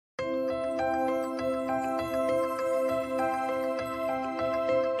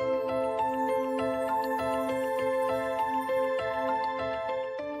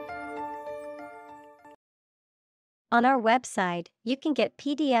On our website, you can get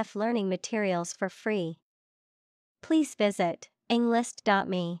PDF learning materials for free. Please visit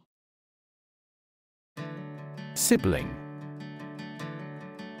englist.me. Sibling.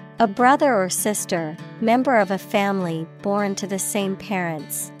 A brother or sister, member of a family born to the same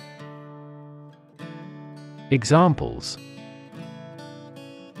parents. Examples: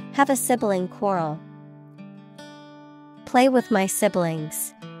 Have a sibling quarrel. Play with my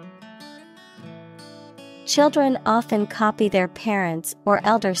siblings. Children often copy their parents or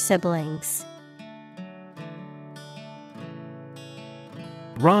elder siblings.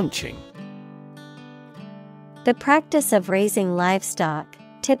 Ranching. The practice of raising livestock,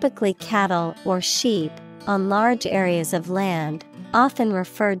 typically cattle or sheep, on large areas of land, often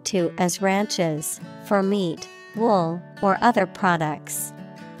referred to as ranches, for meat, wool, or other products.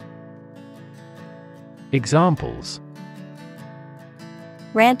 Examples: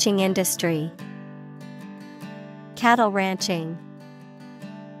 Ranching industry. Cattle ranching.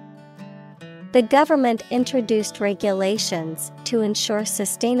 The government introduced regulations to ensure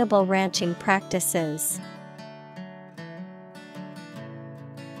sustainable ranching practices.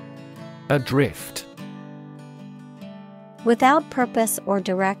 Adrift. Without purpose or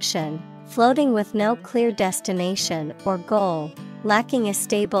direction, floating with no clear destination or goal, lacking a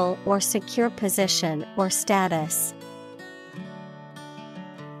stable or secure position or status.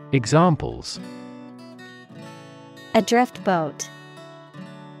 Examples: A drift boat.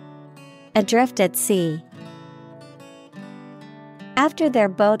 Adrift at sea. After their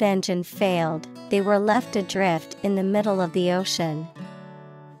boat engine failed, they were left adrift in the middle of the ocean.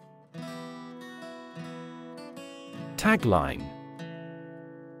 Tagline.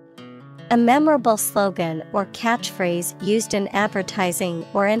 A memorable slogan or catchphrase used in advertising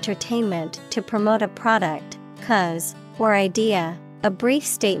or entertainment to promote a product, cause, or idea, a brief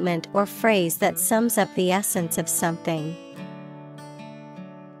statement or phrase that sums up the essence of something.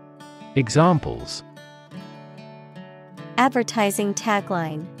 Examples: Advertising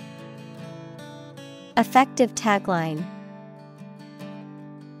tagline. Effective tagline.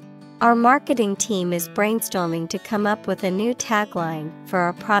 Our marketing team is brainstorming to come up with a new tagline for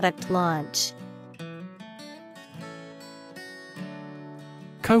our product launch.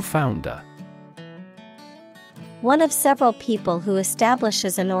 Co-founder. One of several people who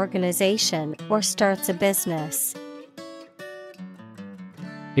establishes an organization or starts a business.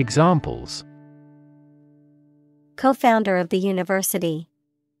 Examples: Co-founder of the university.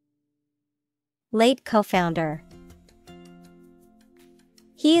 Late co-founder.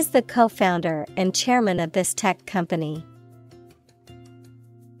 He is the co-founder and chairman of this tech company.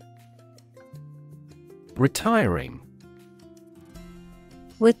 Retiring.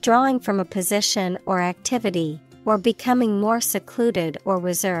 Withdrawing from a position or activity, or becoming more secluded or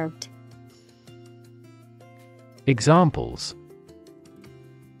reserved. Examples: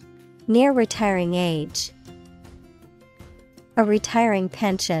 Near retiring age. A retiring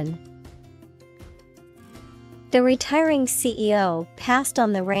pension. The retiring CEO passed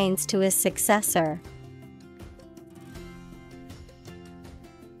on the reins to his successor.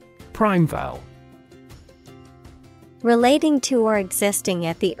 Primeval. Relating to or existing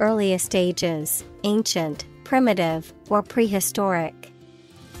at the earliest ages, ancient, primitive, or prehistoric.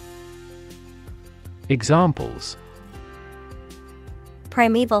 Examples: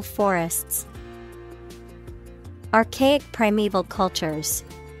 Primeval forests. Archaic primeval cultures.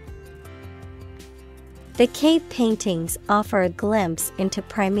 The cave paintings offer a glimpse into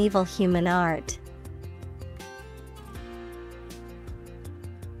primeval human art.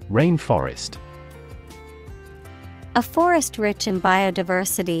 Rainforest. A forest rich in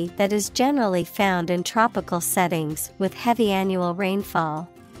biodiversity that is generally found in tropical settings with heavy annual rainfall.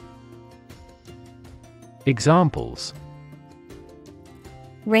 Examples: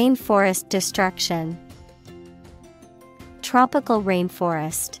 Rainforest destruction. Tropical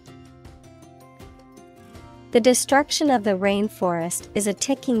rainforest. The destruction of the rainforest is a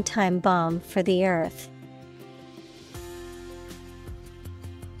ticking time bomb for the earth.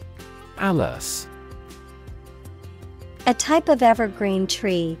 Alas. A type of evergreen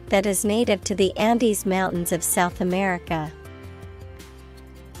tree that is native to the Andes Mountains of South America.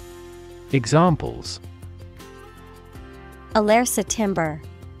 Examples: Alersa timber.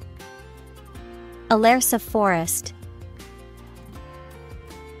 Alersa forest.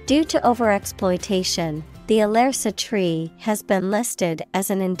 Due to overexploitation, the Alersa tree has been listed as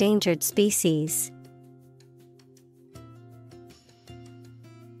an endangered species.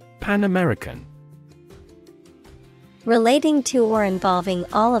 Pan-American. Relating to or involving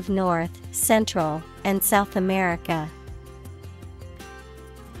all of North, Central, and South America.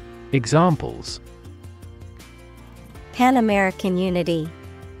 Examples: Pan-American unity.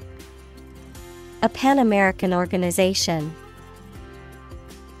 A Pan-American organization.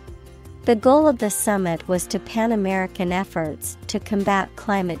 The goal of the summit was to Pan-American efforts to combat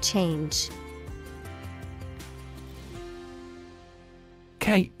climate change.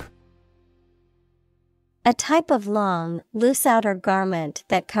 Cape. A type of long, loose outer garment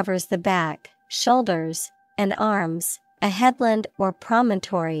that covers the back, shoulders, and arms, a headland or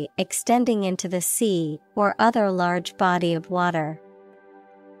promontory extending into the sea or other large body of water.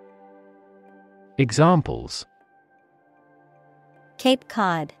 Examples: Cape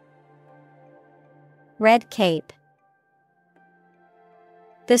Cod. Red cape.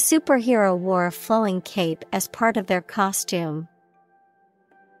 The superhero wore a flowing cape as part of their costume.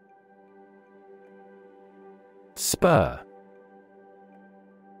 Spur.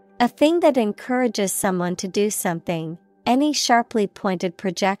 A thing that encourages someone to do something, any sharply pointed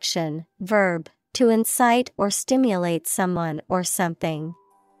projection, verb, to incite or stimulate someone or something.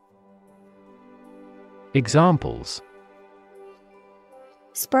 Examples: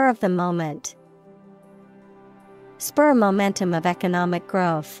 Spur of the moment. Spur momentum of economic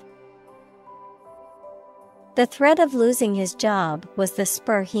growth. The threat of losing his job was the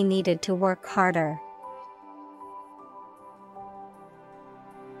spur he needed to work harder.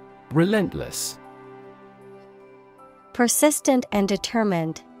 Relentless. Persistent and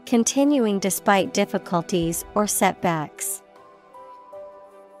determined, continuing despite difficulties or setbacks.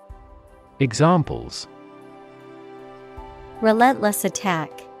 Examples: Relentless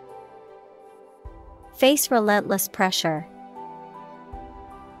attack. Face relentless pressure.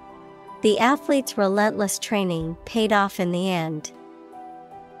 The athlete's relentless training paid off in the end.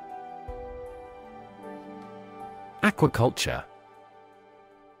 Aquaculture.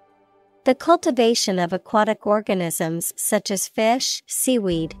 The cultivation of aquatic organisms such as fish,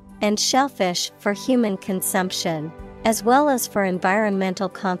 seaweed, and shellfish for human consumption, as well as for environmental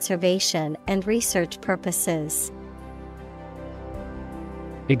conservation and research purposes.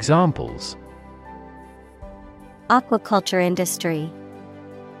 Examples: Aquaculture industry.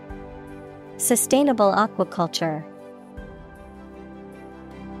 Sustainable aquaculture.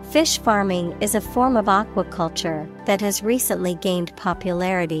 Fish farming is a form of aquaculture that has recently gained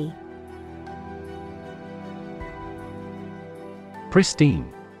popularity. Pristine.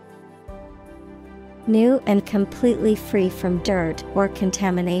 New and completely free from dirt or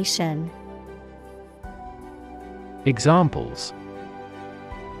contamination. Examples: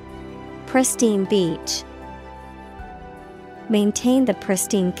 Pristine beach. Maintain the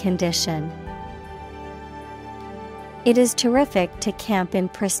pristine condition. It is terrific to camp in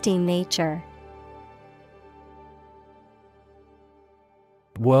pristine nature.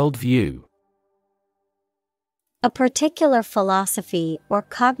 Worldview. A particular philosophy or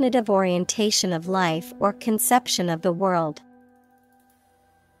cognitive orientation of life or conception of the world.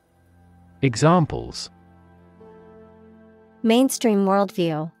 Examples: Mainstream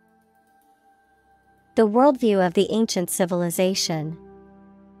worldview. The worldview of the ancient civilization.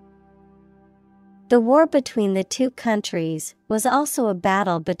 The war between the two countries was also a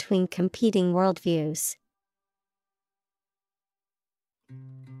battle between competing worldviews.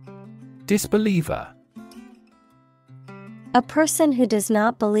 Disbeliever. A person who does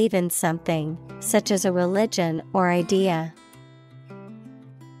not believe in something, such as a religion or idea.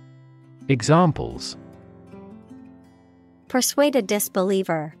 Examples: Persuade a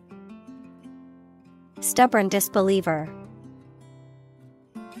disbeliever. Stubborn disbeliever.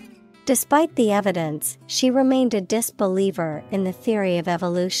 Despite the evidence, she remained a disbeliever in the theory of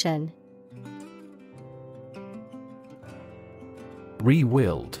evolution.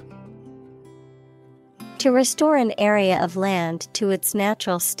 Re-willed. To restore an area of land to its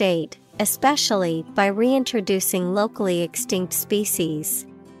natural state, especially by reintroducing locally extinct species.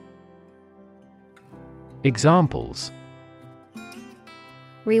 Examples: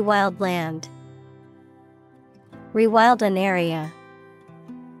 Rewild land. Rewild an area.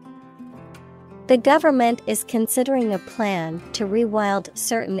 The government is considering a plan to rewild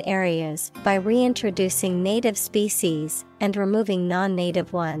certain areas by reintroducing native species and removing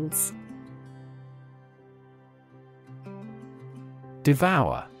non-native ones.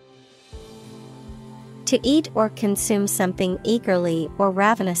 Devour. To eat or consume something eagerly or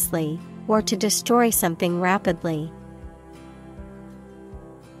ravenously, or to destroy something rapidly.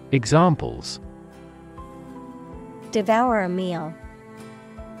 Examples: Devour a meal.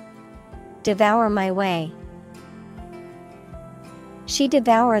 Devour my way. She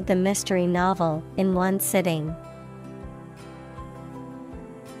devoured the mystery novel in one sitting.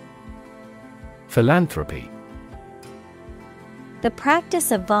 Philanthropy. The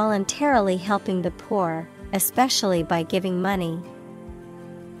practice of voluntarily helping the poor, especially by giving money.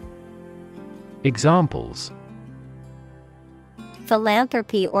 Examples: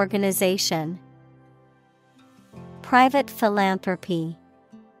 Philanthropy organization. Private philanthropy.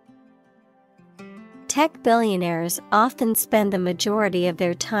 Tech billionaires often spend the majority of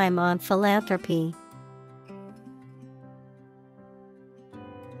their time on philanthropy.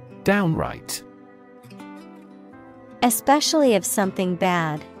 Downright. Especially of something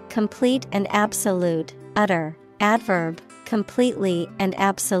bad, complete and absolute, utter, adverb, completely and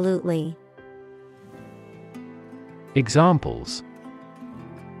absolutely. Examples: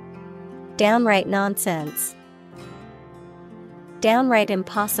 Downright nonsense. Downright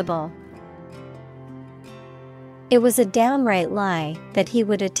impossible. It was a downright lie that he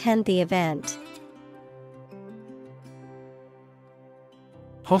would attend the event.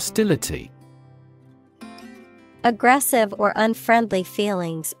 Hostility. Aggressive or unfriendly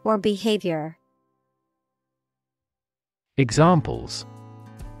feelings or behavior. Examples: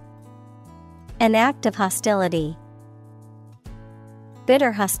 An act of hostility.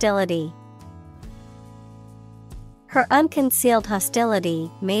 Bitter hostility. Her unconcealed hostility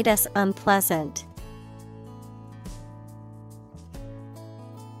made us unpleasant.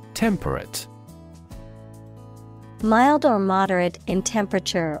 Temperate. Mild or moderate in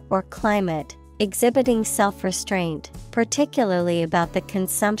temperature or climate, exhibiting self-restraint, particularly about the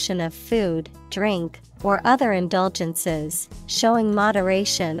consumption of food, drink, or other indulgences, showing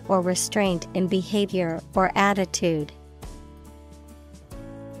moderation or restraint in behavior or attitude.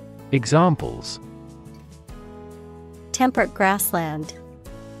 Examples: Temperate grassland.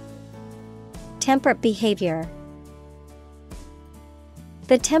 Temperate behavior.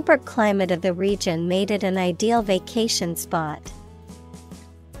 The temperate climate of the region made it an ideal vacation spot.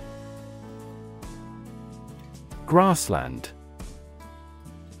 Grassland.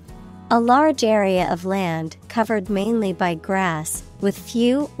 A large area of land covered mainly by grass, with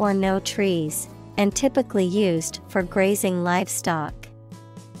few or no trees, and typically used for grazing livestock.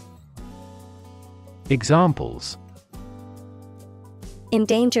 Examples: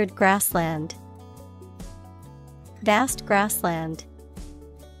 Endangered grassland. Vast grassland.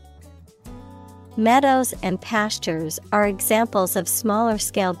 Meadows and pastures are examples of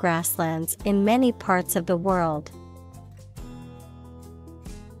smaller-scale grasslands in many parts of the world.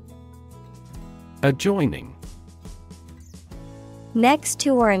 Adjoining. Next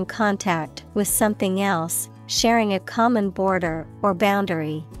to or in contact with something else, sharing a common border or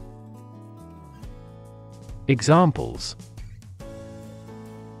boundary. Examples: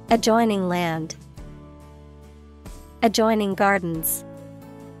 Adjoining land. Adjoining gardens.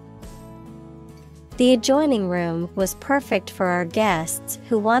 The adjoining room was perfect for our guests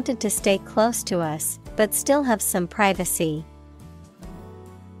who wanted to stay close to us, but still have some privacy.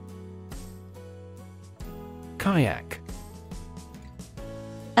 Kayak.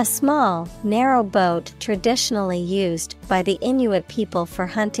 A small, narrow boat traditionally used by the Inuit people for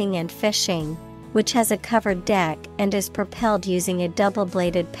hunting and fishing, which has a covered deck and is propelled using a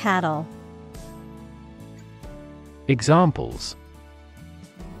double-bladed paddle. Examples: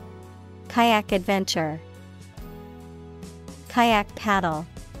 Kayak adventure. Kayak paddle.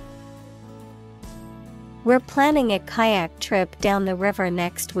 We're planning a kayak trip down the river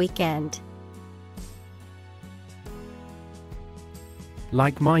next weekend.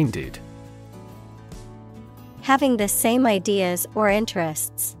 Like-minded. Having the same ideas or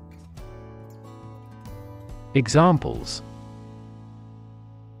interests. Examples: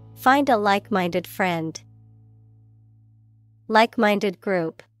 Find a like-minded friend. Like-minded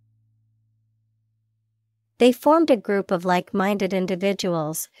group. They formed a group of like-minded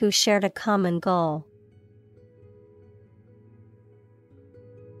individuals who shared a common goal.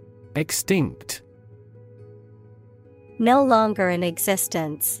 Extinct. No longer in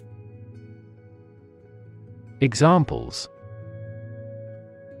existence. Examples: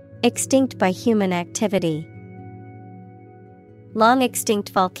 Extinct by human activity. Long extinct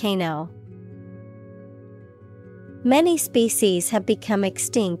volcano. Many species have become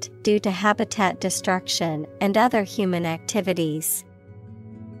extinct due to habitat destruction and other human activities.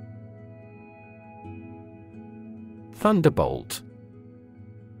 Thunderbolt.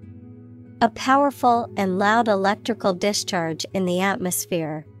 A powerful and loud electrical discharge in the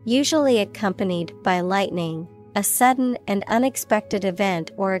atmosphere, usually accompanied by lightning, a sudden and unexpected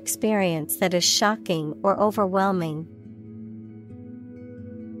event or experience that is shocking or overwhelming.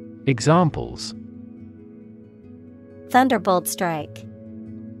 Examples: Thunderbolt strike.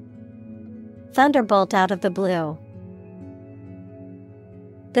 Thunderbolt out of the blue.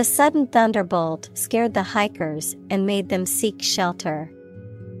 The sudden thunderbolt scared the hikers and made them seek shelter.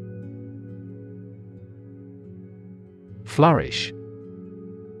 Flourish.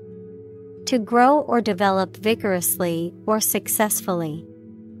 To grow or develop vigorously or successfully.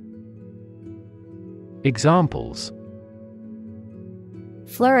 Examples: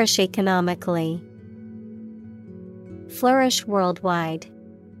 Flourish economically. Flourish worldwide.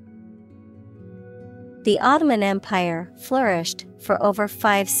 The Ottoman Empire flourished for over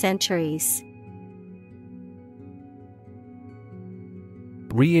 5 centuries.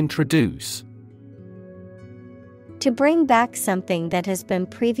 Reintroduce. To bring back something that has been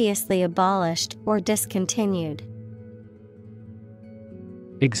previously abolished or discontinued.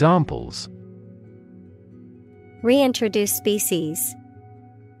 Examples: Reintroduce species.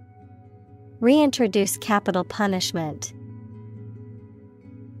 Reintroduce capital punishment.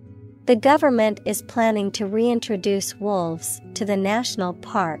 The government is planning to reintroduce wolves to the national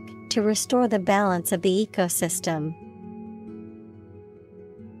park to restore the balance of the ecosystem.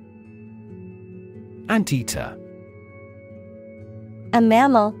 Anteater. A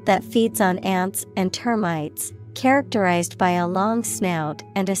mammal that feeds on ants and termites, characterized by a long snout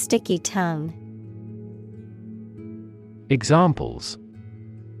and a sticky tongue. Examples: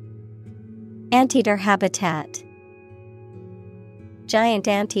 Anteater habitat. Giant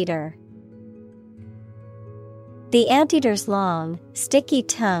anteater. The anteater's long, sticky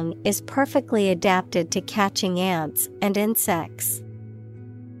tongue is perfectly adapted to catching ants and insects.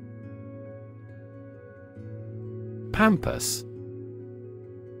 Pampas.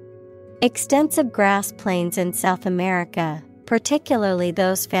 Extensive grass plains in South America, particularly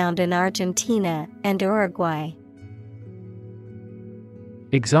those found in Argentina and Uruguay.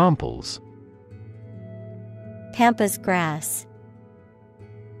 Examples: Pampas grass.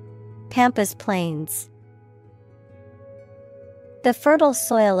 Pampas plains. The fertile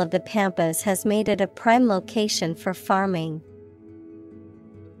soil of the Pampas has made it a prime location for farming.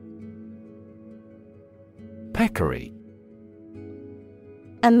 Peccary.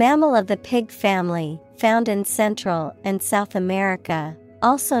 A mammal of the pig family, found in Central and South America,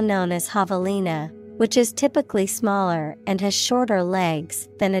 also known as javelina, which is typically smaller and has shorter legs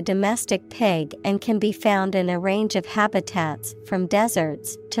than a domestic pig and can be found in a range of habitats from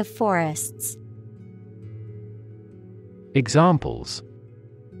deserts to forests. Examples: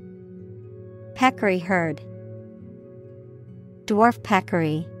 Peccary herd. Dwarf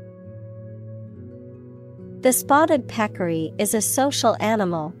peccary. The spotted peccary is a social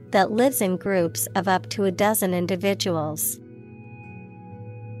animal that lives in groups of up to a dozen individuals.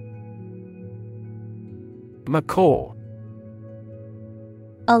 Macaw.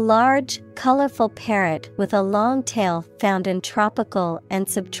 A large, colorful parrot with a long tail found in tropical and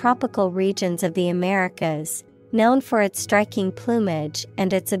subtropical regions of the Americas, known for its striking plumage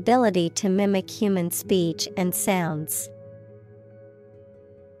and its ability to mimic human speech and sounds.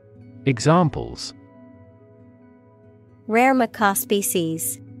 Examples: Rare macaw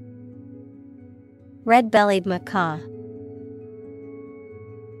species. Red-bellied macaw.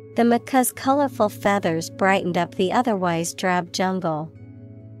 The macaw's colorful feathers brightened up the otherwise drab jungle.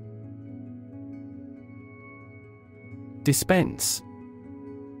 Dispense.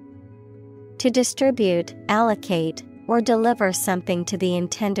 To distribute, allocate, or deliver something to the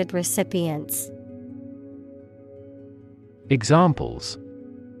intended recipients. Examples: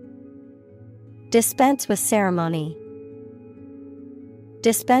 Dispense with ceremony.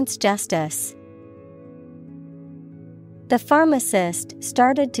 Dispense justice. The pharmacist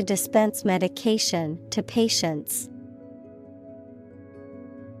started to dispense medication to patients.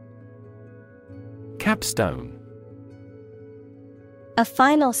 Capstone. A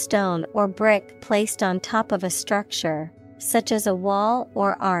final stone or brick placed on top of a structure, such as a wall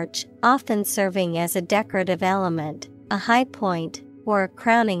or arch, often serving as a decorative element, a high point, or a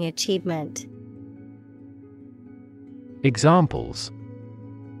crowning achievement. Examples: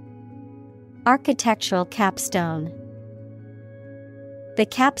 Architectural capstone. The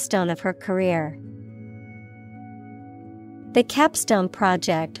capstone of her career. The capstone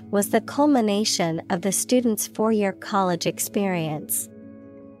project was the culmination of the student's 4-year college experience.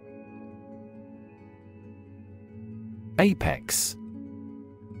 Apex.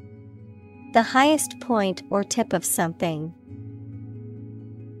 The highest point or tip of something.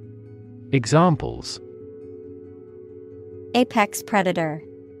 Examples: Apex predator.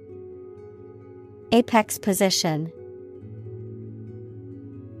 Apex position.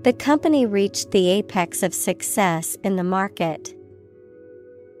 The company reached the apex of success in the market.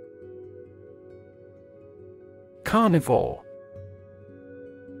 Carnivore.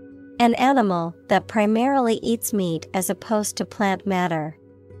 An animal that primarily eats meat as opposed to plant matter.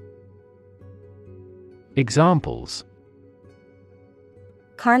 Examples: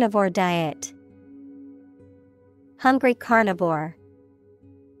 Carnivore diet. Hungry carnivore.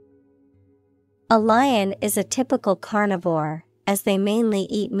 A lion is a typical carnivore, as they mainly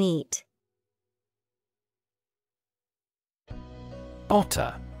eat meat.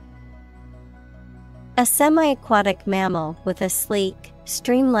 Otter. A semi-aquatic mammal with a sleek,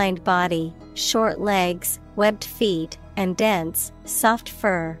 streamlined body, short legs, webbed feet, and dense, soft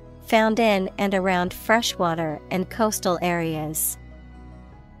fur, found in and around freshwater and coastal areas.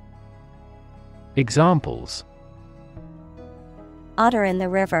 Examples: Otter in the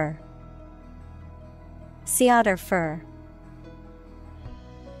river. Sea otter fur.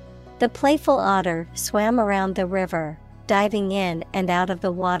 The playful otter swam around the river, diving in and out of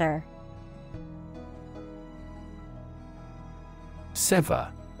the water. Sever.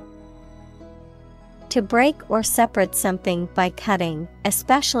 To break or separate something by cutting,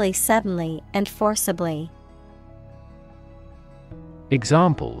 especially suddenly and forcibly.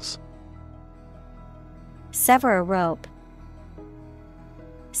 Examples: Sever a rope.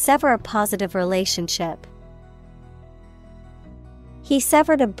 Sever a positive relationship. He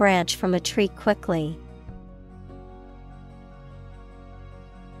severed a branch from a tree quickly.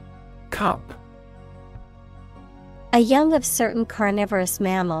 Cup. A young of certain carnivorous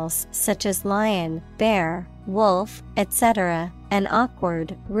mammals such as lion, bear, wolf, etc., an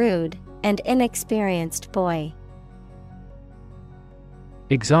awkward, rude, and inexperienced boy.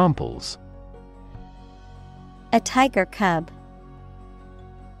 Examples: A tiger cub.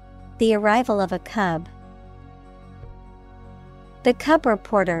 The arrival of a cub. The cub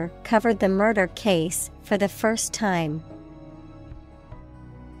reporter covered the murder case for the first time.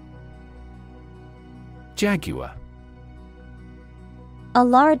 Jaguar. A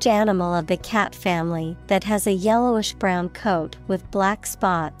large animal of the cat family that has a yellowish-brown coat with black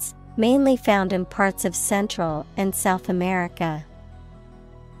spots, mainly found in parts of Central and South America.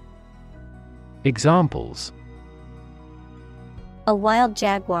 Examples: A wild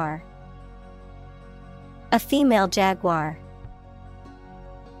jaguar. A female jaguar.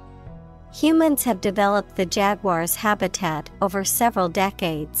 Humans have developed the jaguar's habitat over several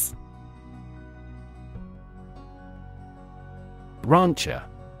decades. Rancher.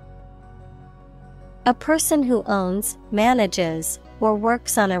 A person who owns, manages, or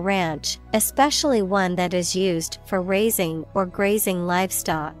works on a ranch, especially one that is used for raising or grazing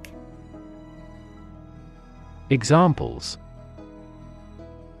livestock. Examples: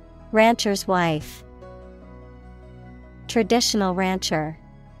 Rancher's wife. Traditional rancher.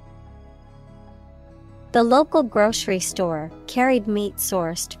 The local grocery store carried meat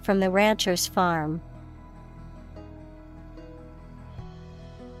sourced from the rancher's farm.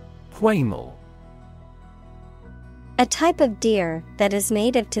 Whale. A type of deer that is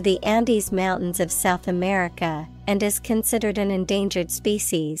native to the Andes Mountains of South America and is considered an endangered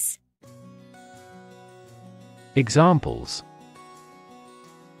species. Examples: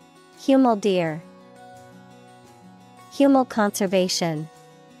 Huemul deer. Huemul conservation.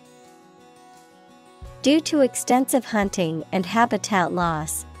 Due to extensive hunting and habitat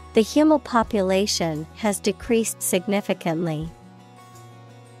loss, the huemul population has decreased significantly.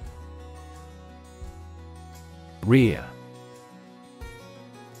 Rhea.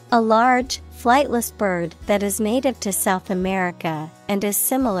 A large, flightless bird that is native to South America and is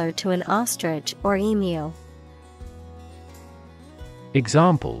similar to an ostrich or emu.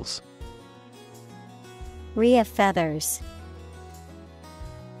 Examples: Rhea feathers.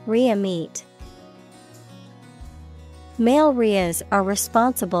 Rhea meat. Male rheas are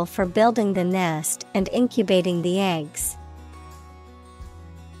responsible for building the nest and incubating the eggs.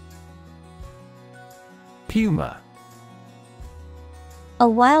 Puma. A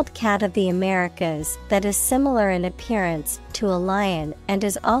wild cat of the Americas that is similar in appearance to a lion and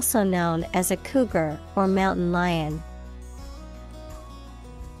is also known as a cougar or mountain lion.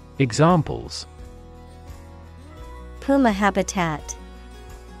 Examples: Puma habitat.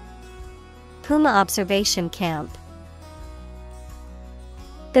 Puma observation camp.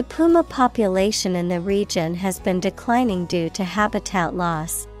 The puma population in the region has been declining due to habitat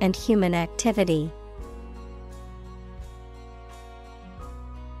loss and human activity.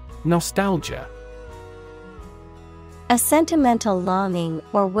 Nostalgia. A sentimental longing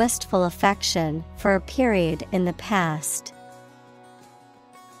or wistful affection for a period in the past.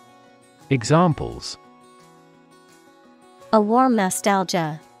 Examples: A warm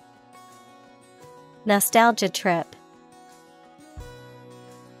nostalgia. Nostalgia trip.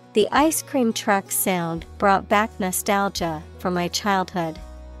 The ice cream truck sound brought back nostalgia for my childhood.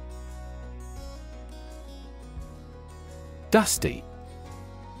 Dusty.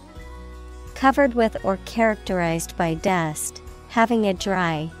 Covered with or characterized by dust, having a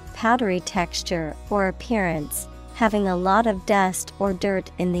dry, powdery texture or appearance, having a lot of dust or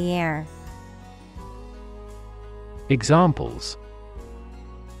dirt in the air. Examples: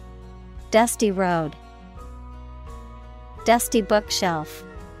 Dusty road, dusty bookshelf.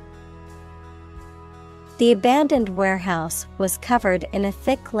 The abandoned warehouse was covered in a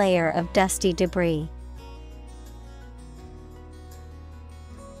thick layer of dusty debris.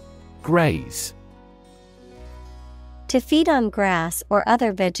 Graze. To feed on grass or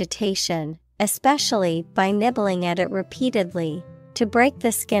other vegetation, especially by nibbling at it repeatedly, to break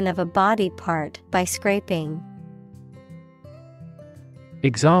the skin of a body part by scraping.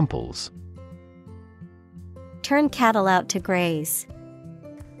 Examples: Turn cattle out to graze.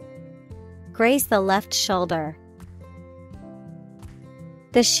 Graze the left shoulder.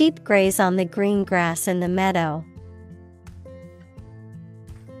 The sheep graze on the green grass in the meadow.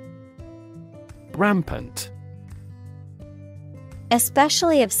 Rampant.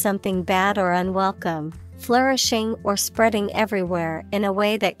 Especially of something bad or unwelcome, flourishing or spreading everywhere in a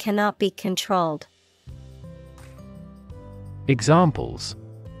way that cannot be controlled. Examples: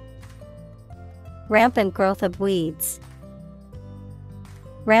 Rampant growth of weeds.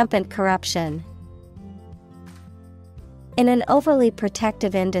 Rampant corruption. In an overly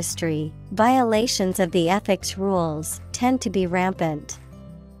protective industry, violations of the ethics rules tend to be rampant.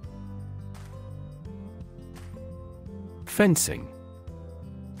 Fencing.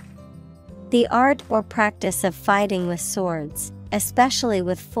 The art or practice of fighting with swords, especially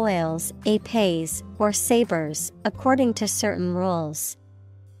with foils, épées, or sabers, according to certain rules.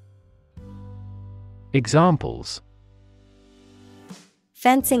 Examples: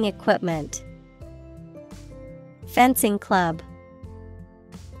 Fencing equipment. Fencing club.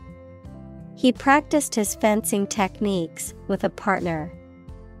 He practiced his fencing techniques with a partner.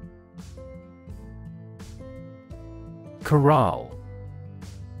 Corral.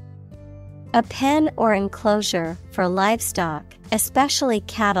 A pen or enclosure for livestock, especially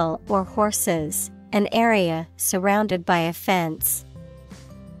cattle or horses, an area surrounded by a fence.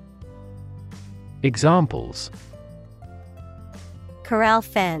 Examples: Corral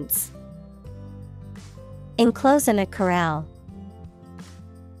fence. Enclose in a corral.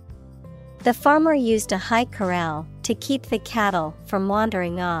 The farmer used a high corral to keep the cattle from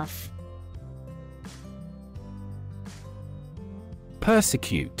wandering off.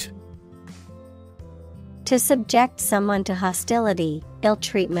 Persecute. To subject someone to hostility,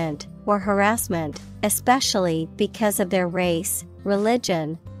 ill-treatment, or harassment, especially because of their race,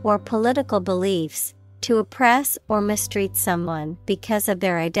 religion, or political beliefs, to oppress or mistreat someone because of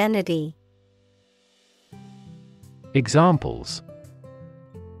their identity. Examples: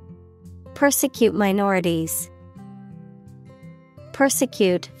 Persecute minorities.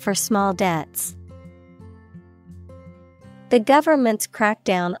 Persecute for small debts. The government's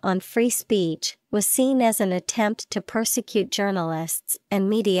crackdown on free speech was seen as an attempt to persecute journalists and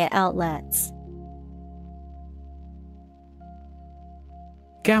media outlets.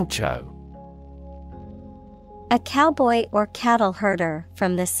 Gaucho. A cowboy or cattle herder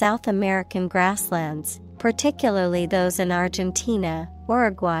from the South American grasslands, particularly those in Argentina,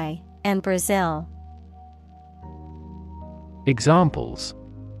 Uruguay, and Brazil. Examples: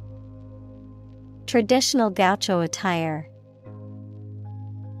 Traditional gaucho attire.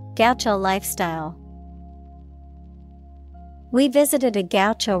 Gaucho lifestyle. We visited a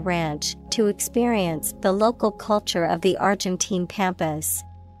gaucho ranch to experience the local culture of the Argentine pampas.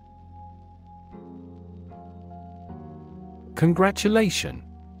 Congratulation.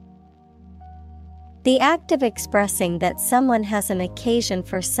 The act of expressing that someone has an occasion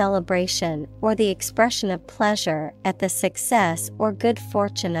for celebration or the expression of pleasure at the success or good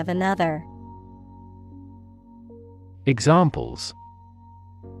fortune of another. Examples: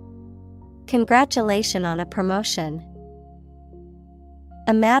 Congratulation on a promotion.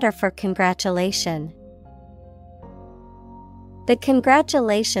 A matter for congratulation. The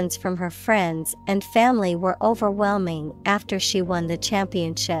congratulations from her friends and family were overwhelming after she won the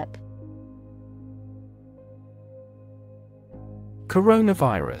championship.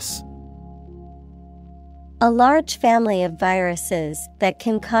 Coronavirus. A large family of viruses that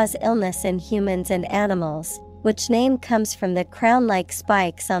can cause illness in humans and animals, which name comes from the crown-like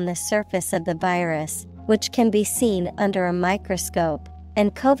spikes on the surface of the virus, which can be seen under a microscope,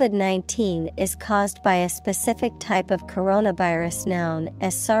 and COVID-19 is caused by a specific type of coronavirus known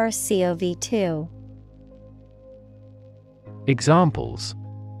as SARS-CoV-2. Examples: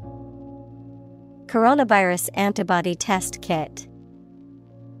 Coronavirus antibody test kit.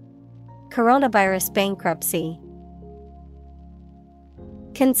 Coronavirus bankruptcy.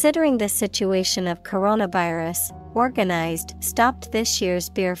 Considering the situation of coronavirus, organized stopped this year's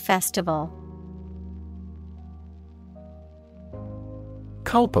beer festival.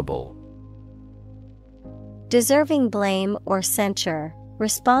 Culpable. Deserving blame or censure,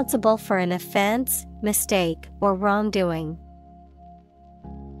 responsible for an offense, mistake, or wrongdoing.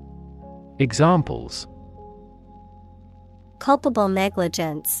 Examples: Culpable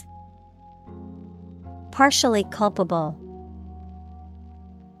negligence. Partially culpable.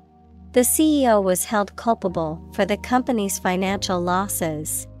 The CEO was held culpable for the company's financial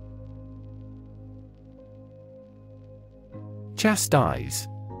losses. Chastise.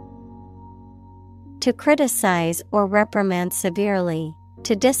 To criticize or reprimand severely,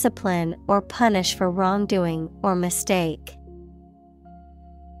 to discipline or punish for wrongdoing or mistake.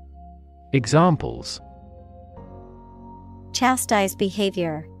 Examples: Chastise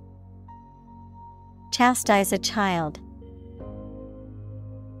behavior. Chastise a child.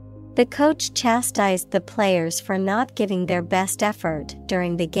 The coach chastised the players for not giving their best effort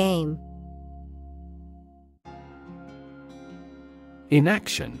during the game.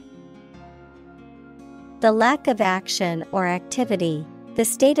 Inaction. The lack of action or activity, the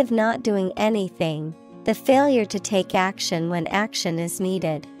state of not doing anything, the failure to take action when action is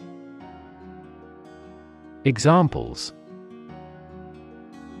needed. Examples: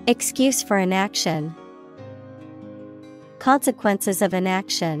 Excuse for inaction. Consequences of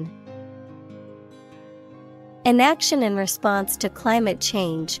inaction. Inaction in response to climate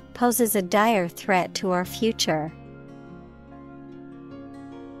change poses a dire threat to our future.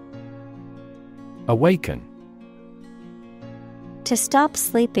 Awaken. To stop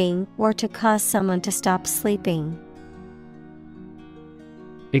sleeping or to cause someone to stop sleeping.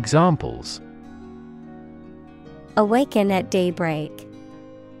 Examples: Awaken at daybreak.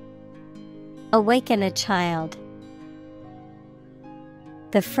 Awaken a child.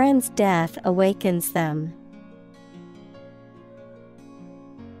 The friend's death awakens them.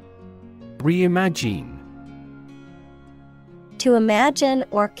 Reimagine. To imagine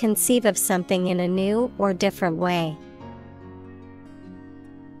or conceive of something in a new or different way.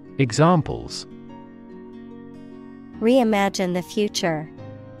 Examples: Reimagine the future.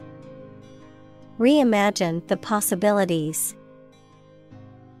 Reimagine the possibilities.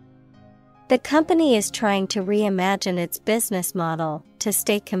 The company is trying to reimagine its business model to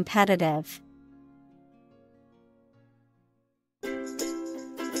stay competitive.